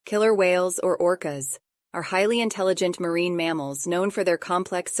Killer whales, or orcas, are highly intelligent marine mammals known for their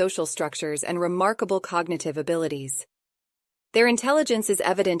complex social structures and remarkable cognitive abilities. Their intelligence is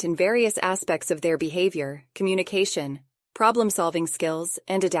evident in various aspects of their behavior, communication, problem-solving skills,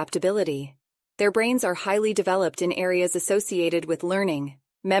 and adaptability. Their brains are highly developed in areas associated with learning,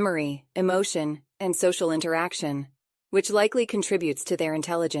 memory, emotion, and social interaction, which likely contributes to their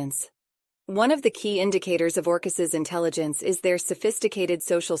intelligence. One of the key indicators of orcas' intelligence is their sophisticated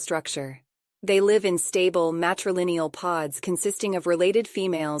social structure. They live in stable, matrilineal pods consisting of related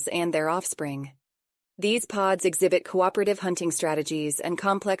females and their offspring. These pods exhibit cooperative hunting strategies and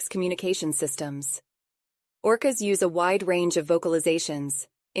complex communication systems. Orcas use a wide range of vocalizations,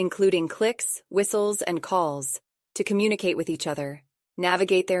 including clicks, whistles, and calls, to communicate with each other,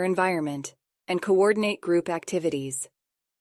 navigate their environment, and coordinate group activities.